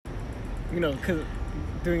because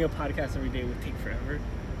doing a podcast every day would take forever.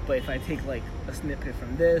 But if I take like a snippet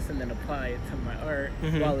from this and then apply it to my art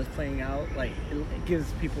while it's playing out, like it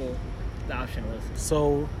gives people the option to listen.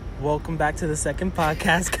 So, welcome back to the second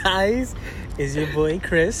podcast, guys. It's your boy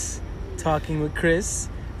Chris, talking with Chris,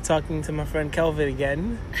 talking to my friend Kelvin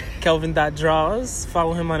again. Kelvin.draws.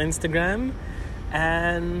 Follow him on Instagram.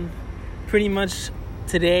 And pretty much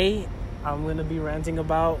today, I'm going to be ranting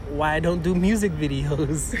about why I don't do music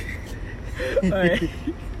videos. All right.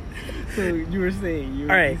 So you were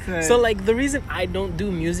saying, all right. So like the reason I don't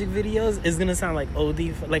do music videos is gonna sound like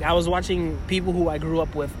OD. Like I was watching people who I grew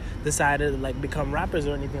up with decided to like become rappers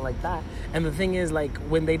or anything like that. And the thing is, like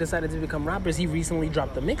when they decided to become rappers, he recently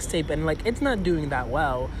dropped a mixtape, and like it's not doing that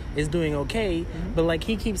well. It's doing okay, but like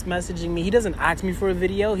he keeps messaging me. He doesn't ask me for a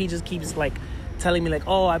video. He just keeps like telling me like,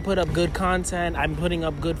 oh, I put up good content. I'm putting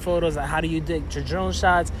up good photos. Like, how do you take your drone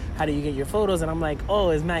shots? How do you get your photos? And I'm like, oh,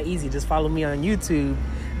 it's not easy. Just follow me on YouTube.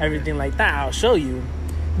 Everything like that, I'll show you.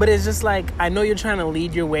 But it's just like, I know you're trying to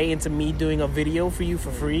lead your way into me doing a video for you for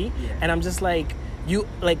free, and I'm just like, you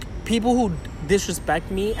like people who disrespect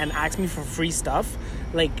me and ask me for free stuff,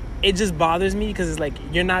 like it just bothers me because it's like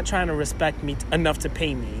you're not trying to respect me enough to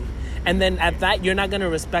pay me. And then at that, you're not going to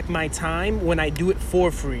respect my time when I do it for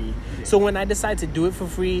free. So when I decide to do it for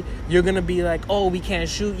free, you're going to be like, oh, we can't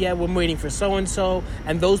shoot yet. We're waiting for so-and-so.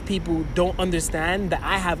 And those people don't understand that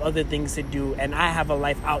I have other things to do and I have a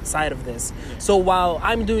life outside of this. So while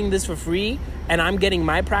I'm doing this for free and I'm getting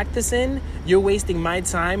my practice in, you're wasting my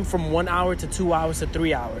time from 1 hour to 2 hours to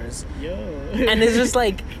 3 hours. Yo. And it's just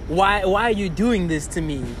like, why are you doing this to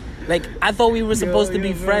me? Like, I thought we were supposed to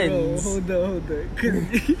be friends. Hold on.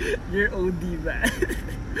 Because you're OD bad.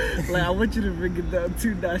 Like, I want you to bring it down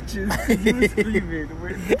 2 notches. You were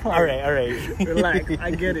screaming. All right. Relax.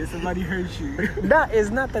 I get it. Somebody hurt you. No,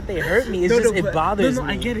 it's not that they hurt me. It's it bothers me.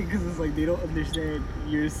 I get it because it's like they don't understand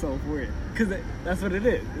your self-worth. Because that's what it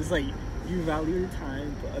is. It's like you value your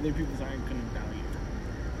time, but other people aren't going to value your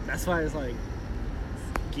time. That's why it's like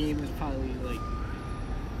game is probably like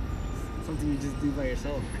something you just do by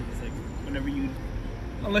yourself, because it's like whenever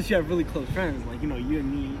unless you have really close friends, like you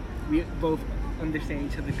and me, we both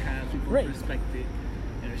understand each other's craft, we both respect it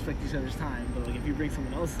and respect each other's time. But like if you bring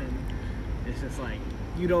someone else in, it's just like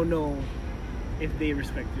you don't know if they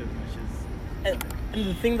respect you as much as. And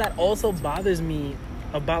the thing that also bothers me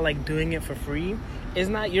about like doing it for free is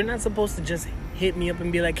you're not supposed to just hit me up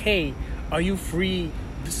and be like, hey, are you free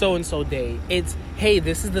so and so day? It's, hey,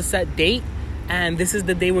 this is the set date and this is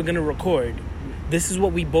the day we're gonna record. This is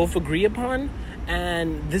what we both agree upon,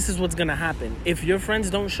 and this is what's gonna happen. If your friends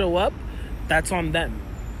don't show up, that's on them.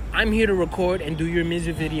 I'm here to record and do your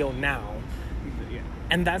music video now.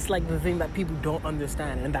 And that's like the thing that people don't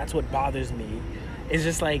understand, and that's what bothers me. It's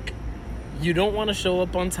just like, you don't want to show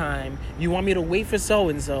up on time. You want me to wait for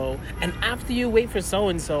so-and-so, and after you wait for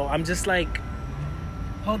so-and-so, I'm just like,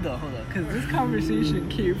 hold on, because this conversation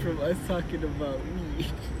came from us talking about me.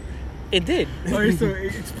 It did. Alright, so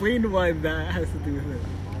explain why that has to do with it.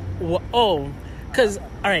 Well, because,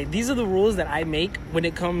 alright, these are the rules that I make when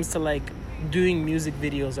it comes to, like, doing music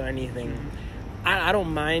videos or anything. I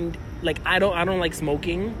don't mind, like, I don't like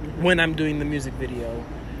smoking when I'm doing the music video,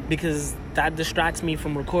 because that distracts me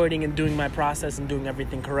from recording and doing my process and doing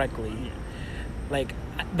everything correctly. Like,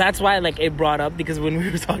 that's why, like, it brought up, because when we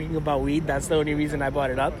were talking about weed, that's the only reason I brought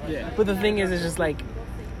it up. Yeah. But the thing is, it's just like,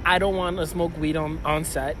 I don't want to smoke weed on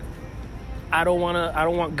set. I don't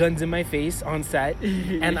want guns in my face on set.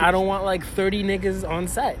 And I don't want like 30 niggas on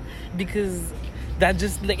set, because that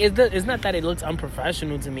just like, it's not that it looks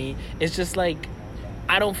unprofessional to me. It's just like,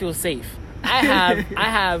 I don't feel safe. I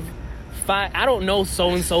have 5, I don't know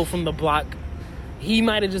so-and-so from the block. He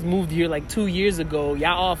might have just moved here like 2 years ago.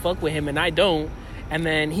 Y'all all fuck with him and I don't. And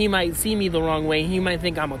then he might see me the wrong way. He might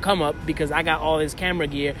think I'm a come up because I got all this camera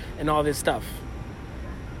gear and all this stuff.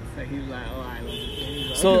 So he's like, oh, I love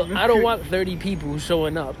it. So I don't want 30 people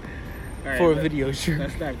showing up for a video shoot.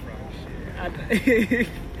 That's not wrong shit.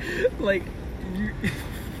 Like,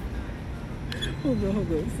 hold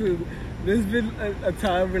on. So there's been a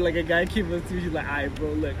time where like a guy came up to me, he's like, alright bro,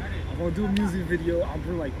 look, I'm gonna do a music video. I'm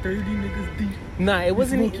bring like 30 niggas deep. Nah, it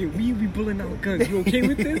wasn't. Smoking weed, we pulling out guns. You okay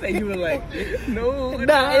with this? And you were like, no.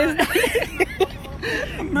 Nah,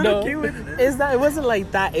 I'm not okay with this. It's not. It wasn't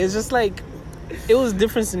like that. It's just like, it was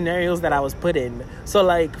different scenarios that I was put in. So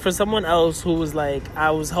like for someone else who was like,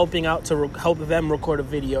 I was helping out to help them record a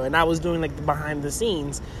video, and I was doing like the behind the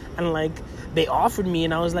scenes, and like they offered me,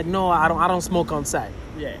 and I was like, no, I don't smoke on set.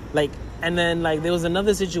 Yeah. Like, and then like there was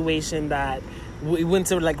another situation that we went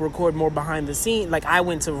to like record more behind the scene. Like I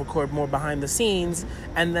went to record more behind the scenes,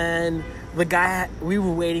 and then the guy, we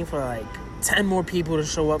were waiting for like 10 more people to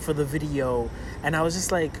show up for the video, and I was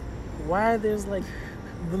just like, why are there's like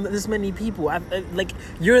this many people? Like,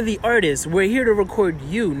 you're the artist. We're here to record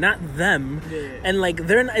you, not them. Yeah. And like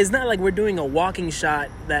it's not like we're doing a walking shot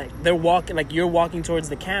that they're walking, like you're walking towards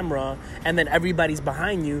the camera and then everybody's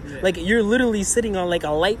behind you. Yeah. Like you're literally sitting on like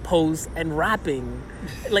a light post and rapping.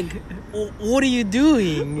 Like what are you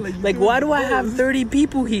doing? Like why do I have 30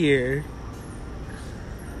 people here?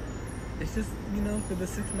 It's just, for the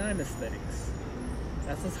 6ix9ine aesthetics.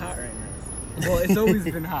 That's what's hot right now. Well, it's always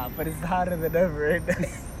been hot, but it's hotter than ever right now.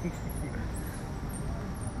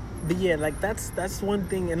 But yeah, like that's one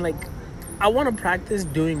thing, and like I want to practice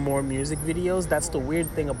doing more music videos. That's the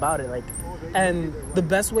weird thing about it. Like, and the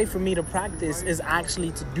best way for me to practice is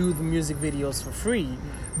actually to do the music videos for free.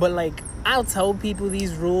 But like I'll tell people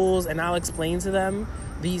these rules and I'll explain to them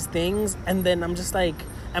these things, and then I'm just like,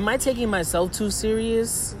 am I taking myself too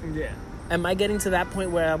serious? Yeah. Am I getting to that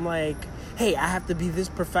point where I'm like, hey, I have to be this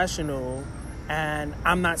professional, and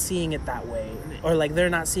I'm not seeing it that way, or like they're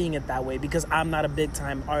not seeing it that way because I'm not a big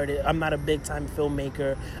time artist, I'm not a big time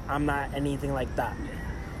filmmaker, I'm not anything like that.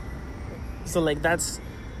 So like that's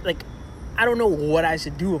like, I don't know what I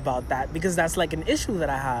should do about that, because that's like an issue that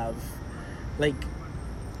I have. Like,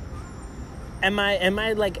 am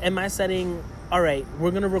I setting, all right,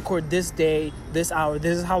 we're gonna record this day, this hour,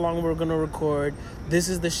 this is how long we're gonna record, this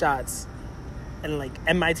is the shots. And like,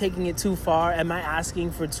 am I taking it too far? Am I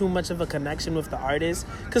asking for too much of a connection with the artist?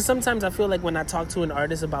 Because sometimes I feel like when I talk to an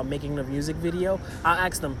artist about making a music video, I'll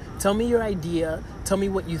ask them, tell me your idea, tell me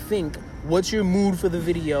what you think, what's your mood for the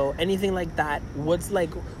video, anything like that. What's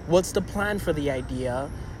the plan for the idea?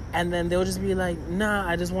 And then they'll just be like, nah,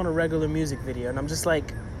 I just want a regular music video. And I'm just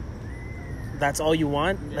like, that's all you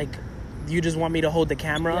want? Yeah. Like, you just want me to hold the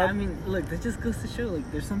camera Yeah, up? I mean, look, that just goes to show,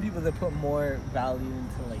 like, there's some people that put more value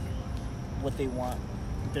into, like, what they want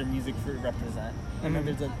their music to represent. And then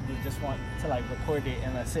they just want to, like, record it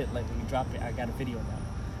and that's it. Like, when you drop it, I got a video now.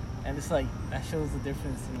 And it's like, that shows the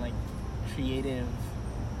difference in, like, creativeness.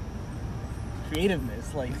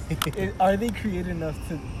 Like, are they creative enough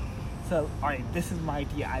to, all right, this is my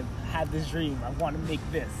idea. I've had this dream. I want to make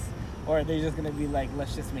this. Or are they just going to be like,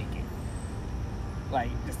 let's just make it? Like,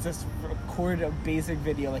 just record a basic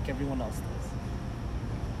video like everyone else does.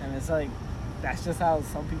 And it's like, that's just how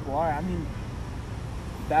some people are. I mean,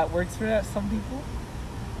 that works for some people,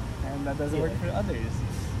 and that doesn't work for others.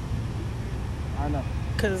 I don't know.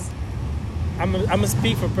 Because I'm gonna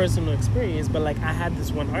speak for personal experience, but like I had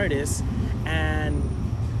this one artist, and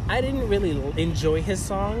I didn't really enjoy his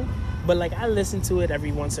song, but like I listened to it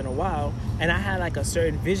every once in a while, and I had like a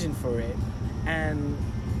certain vision for it, and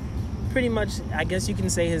pretty much, I guess you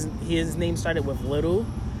can say his name started with Little.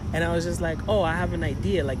 And I was just like, oh, I have an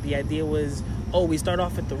idea. Like, the idea was, oh, we start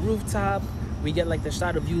off at the rooftop. We get, like, the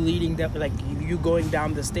shot of you leading down, like, you going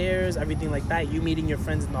down the stairs, everything like that. You meeting your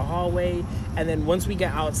friends in the hallway. And then once we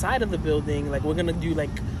get outside of the building, like, we're going to do, like,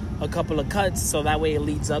 a couple of cuts. So that way it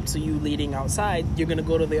leads up to you leading outside. You're going to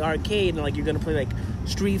go to the arcade and, like, you're going to play, like,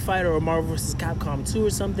 Street Fighter or Marvel vs. Capcom 2 or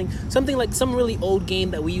something. Something like some really old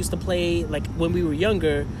game that we used to play, like, when we were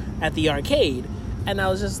younger at the arcade. And I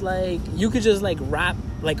was just like, you could just like rap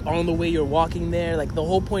like on the way you're walking there. Like the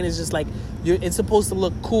whole point is just like it's supposed to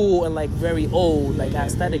look cool and like very old, like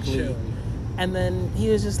aesthetically. And then he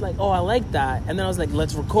was just like, oh, I like that. And then I was like,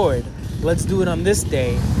 let's record. Let's do it on this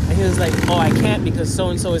day. And he was like, oh, I can't because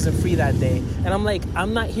so-and-so isn't free that day. And I'm like,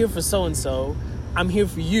 I'm not here for so-and-so. I'm here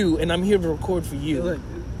for you, and I'm here to record for you. Look,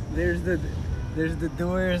 there's the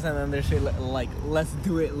doers, and then there's shit like, let's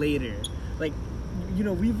do it later. Like,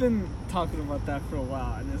 we've been talking about that for a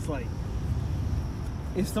while, and it's like,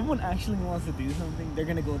 if someone actually wants to do something, they're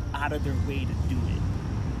gonna go out of their way to do it.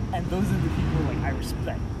 And those are the people like I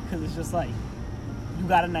respect, because it's just like, you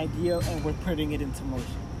got an idea and we're putting it into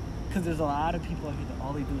motion. Because there's a lot of people out here that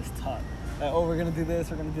all they do is talk. Like, oh, we're gonna do this,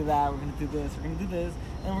 we're gonna do that, we're gonna do this, we're gonna do this,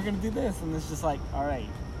 and we're gonna do this, and it's just like, all right,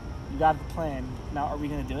 you got the plan. Now, are we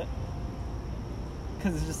gonna do it?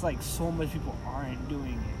 Because it's just like so much people aren't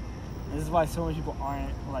doing it. And this is why so many people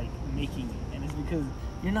aren't like making it, and it's because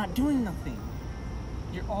you're not doing nothing.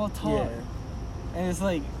 You're all talk, and it's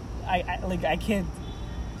like I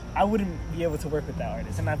wouldn't be able to work with that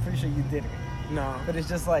artist, and I'm pretty sure you didn't. No, but it's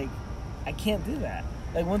just like I can't do that.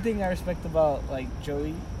 Like, one thing I respect about like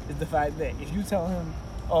Joey is the fact that if you tell him,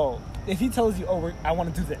 if he tells you, I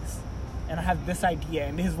want to do this, and I have this idea,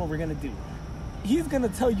 and this is what we're gonna do, he's gonna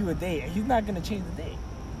tell you a day, and he's not gonna change the day.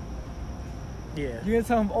 Yeah. You're gonna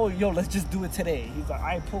tell him, let's just do it today. He's like, all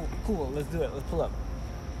right, cool, let's do it, let's pull up.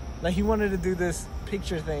 Like, he wanted to do this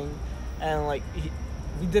picture thing, and like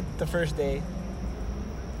we did the first day.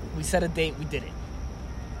 We set a date. We did it.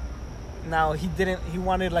 Now he didn't. He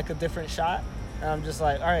wanted like a different shot, and I'm just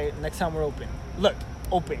like, all right, next time we're open. Look,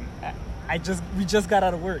 open. We just got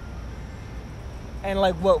out of work, and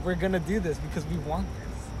like, what, we're gonna do this because we want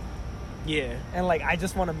this. Yeah. And like, I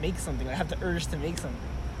just want to make something. I have the urge to make something.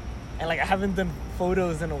 And like, I haven't done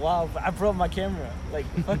photos in a while, but I brought my camera. Like,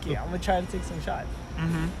 fuck it, I'm gonna try to take some shots.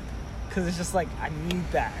 Mm-hmm. Cause it's just like, I need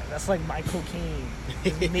that. That's like my cocaine,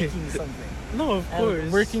 is making something. No, of And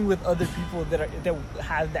course. working with other people that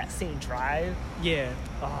have that same drive. Yeah.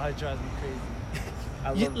 Oh, it drives me crazy.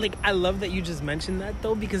 I love Like, I love that you just mentioned that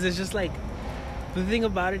though, because it's just like, the thing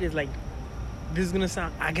about it is like, this is gonna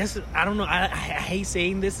sound, I guess, I don't know, I hate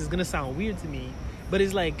saying this, it's gonna sound weird to me, but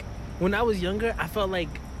it's like, when I was younger, I felt like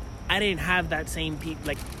I didn't have that same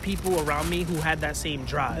people around me who had that same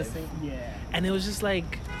drive. Yeah. And it was just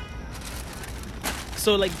like,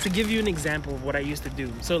 so like, to give you an example of what I used to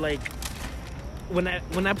do. So like, when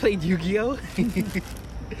I played Yu-Gi-Oh,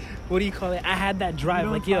 what do you call it? I had that drive.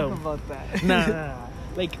 Don't like, talk yo, about that. nah.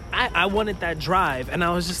 Like, I wanted that drive, and I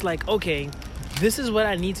was just like, okay, this is what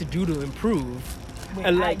I need to do to improve. Wait,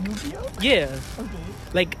 And like, at Yu-Gi-Oh? yeah. Okay.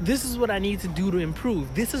 Like, this is what I need to do to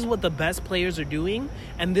improve. This is what the best players are doing,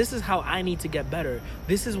 and this is how I need to get better.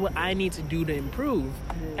 This is what I need to do to improve.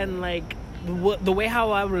 Yeah. And like, the way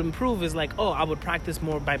how I would improve is like, I would practice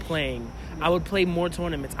more by playing. I would play more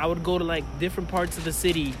tournaments. I would go to like different parts of the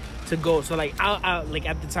city to go. So like, I like,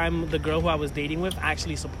 at the time, the girl who I was dating with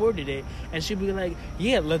actually supported it, and she'd be like,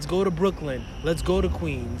 yeah, let's go to Brooklyn, let's go to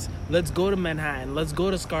Queens, let's go to Manhattan, let's go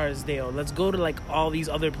to Scarsdale, let's go to like all these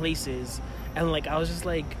other places. And like, I was just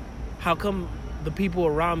like, how come the people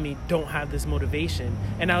around me don't have this motivation?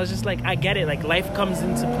 And I was just like, I get it, like, life comes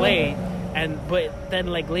into play, but then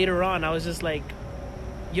like later on, I was just like,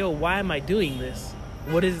 yo, why am I doing this?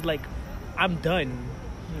 What is, like, I'm done.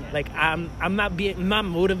 Yeah. Like, I'm not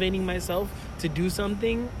motivating myself to do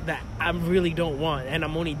something that I really don't want, and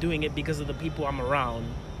I'm only doing it because of the people I'm around.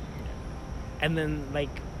 And then like,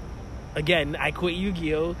 again, I quit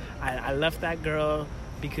Yu-Gi-Oh. I left that girl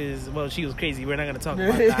because, well, she was crazy. We're not gonna talk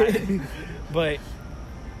about that. But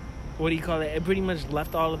what do you call it? I pretty much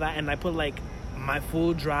left all of that, and I put like my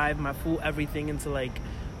full drive, my full everything into like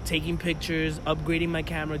taking pictures, upgrading my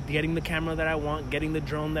camera, getting the camera that I want, getting the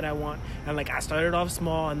drone that I want. And like, I started off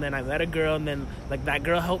small, and then I met a girl, and then like that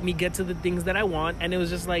girl helped me get to the things that I want. And it was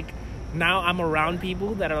just like, now I'm around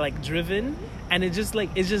people that are like driven, and it just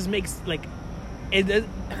makes like it.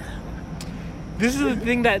 This is the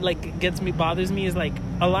thing that like bothers me is like,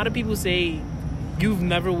 a lot of people say you've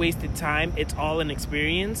never wasted time, it's all an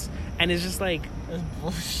experience. And it's just like, That's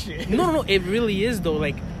bullshit. no, it really is though.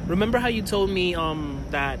 Like, remember how you told me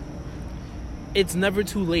that it's never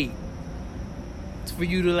too late for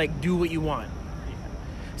you to like do what you want.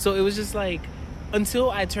 So it was just like, until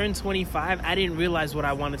I turned 25, I didn't realize what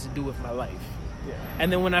I wanted to do with my life. Yeah.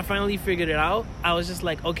 And then when I finally figured it out, I was just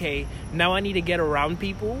like, okay, now I need to get around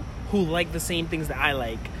people who like the same things that I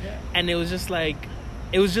like. Yeah. And it was just like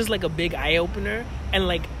a big eye opener. And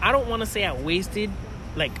like, I don't want to say I wasted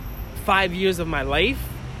like 5 years of my life,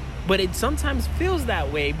 but it sometimes feels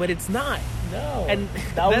that way, but it's not. No. And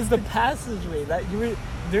that that's was the passageway. That you were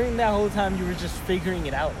during that whole time, you were just figuring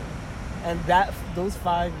it out. And those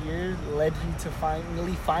 5 years led you to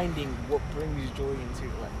finally finding what brings joy into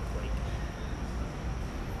your life. Like,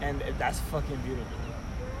 and that's fucking beautiful.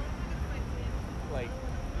 Like,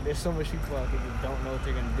 there's so much people out there who don't know what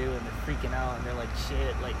they're gonna do, and they're freaking out, and they're like,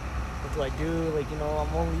 shit, like, what do I do? Like, you know,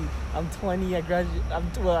 I'm 20,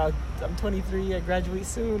 I'm 23, I graduate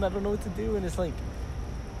soon, I don't know what to do. And it's like,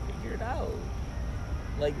 figure it out.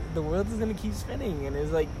 Like, the world is gonna keep spinning, and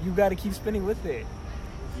it's like, you gotta keep spinning with it.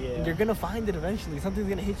 Yeah. And you're gonna find it eventually. Something's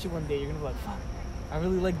gonna hit you one day. You're gonna be like, fuck, I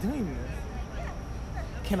really like doing this.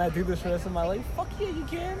 Can I do this for the rest of my life? Fuck yeah, you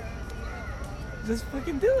can. Just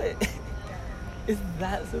fucking do it. It's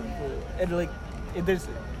that simple. And like, there's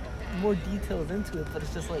more details into it, but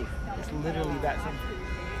it's just like, it's literally that simple.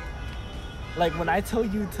 Like, when I tell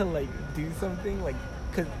you to like do something, like,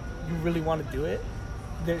 cause you really want to do it,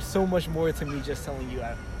 there's so much more to me just telling you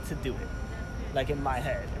to do it. Like, in my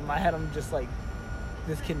head, I'm just like,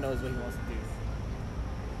 this kid knows what he wants to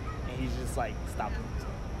do, and he's just like stopping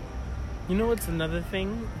himself. You know what's another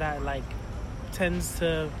thing that like tends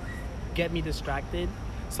to get me distracted?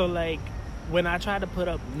 So like, when I try to put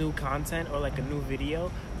up new content or like a new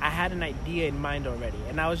video, I had an idea in mind already,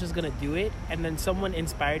 and I was just gonna do it, and then someone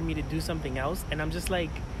inspired me to do something else, and I'm just like,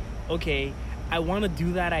 okay, I want to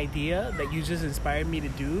do that idea that you just inspired me to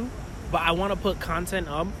do, but I want to put content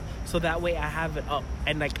up so that way I have it up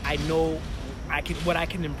and like I know what I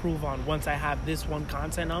can improve on once I have this one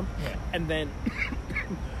content on, and then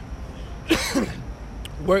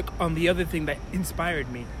work on the other thing that inspired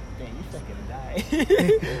me. Damn, you fucking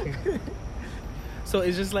die. So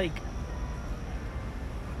it's just like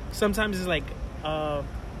sometimes it's like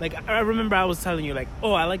I remember I was telling you like,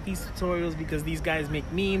 oh, I like these tutorials because these guys make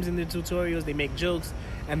memes in their tutorials, they make jokes,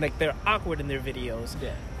 and like they're awkward in their videos.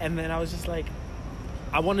 Yeah. And then I was just like,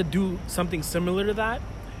 I want to do something similar to that,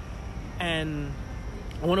 and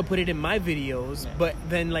I want to put it in my videos. Yeah. But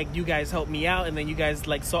then like you guys helped me out, and then you guys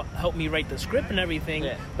like helped me write the script and everything.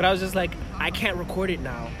 Yeah. But I was just like, I can't record it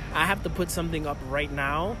now. I have to put something up right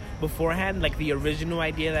now beforehand, like the original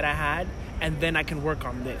idea that I had, and then I can work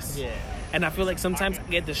on this. Yeah. And I feel like sometimes I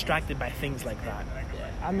get distracted by things like that. Yeah.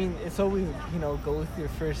 I mean, it's always, go with your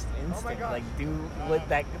first instinct. Like, do what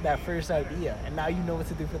that first idea, and now you know what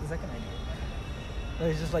to do for the second idea. But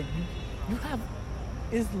it's just like you have.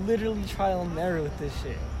 It's literally trial and error with this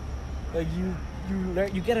shit. Like you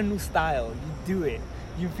learn, you get a new style, you do it,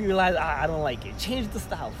 you realize I don't like it, change the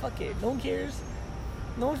style, fuck it, no one cares,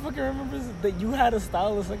 no one fucking remembers that you had a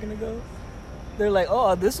style a second ago. They're like,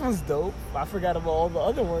 oh, this one's dope. I forgot about all the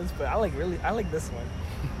other ones, but I like this one.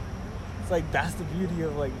 It's like that's the beauty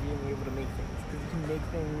of like being able to make things, because you can make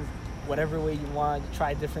things whatever way you want, you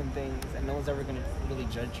try different things, and no one's ever gonna really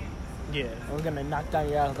judge you. Yeah. And we're gonna knock down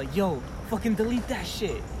your ass like, yo, fucking delete that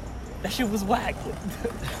shit. That shit was whack. No,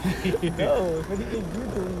 if anything, you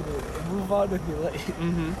delete it and move on with your life.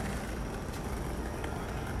 Mm-hmm.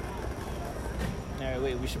 Alright,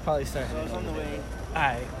 wait, we should probably start. I was on the way.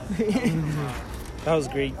 Alright. That was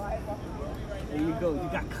great. There you go. You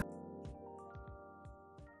got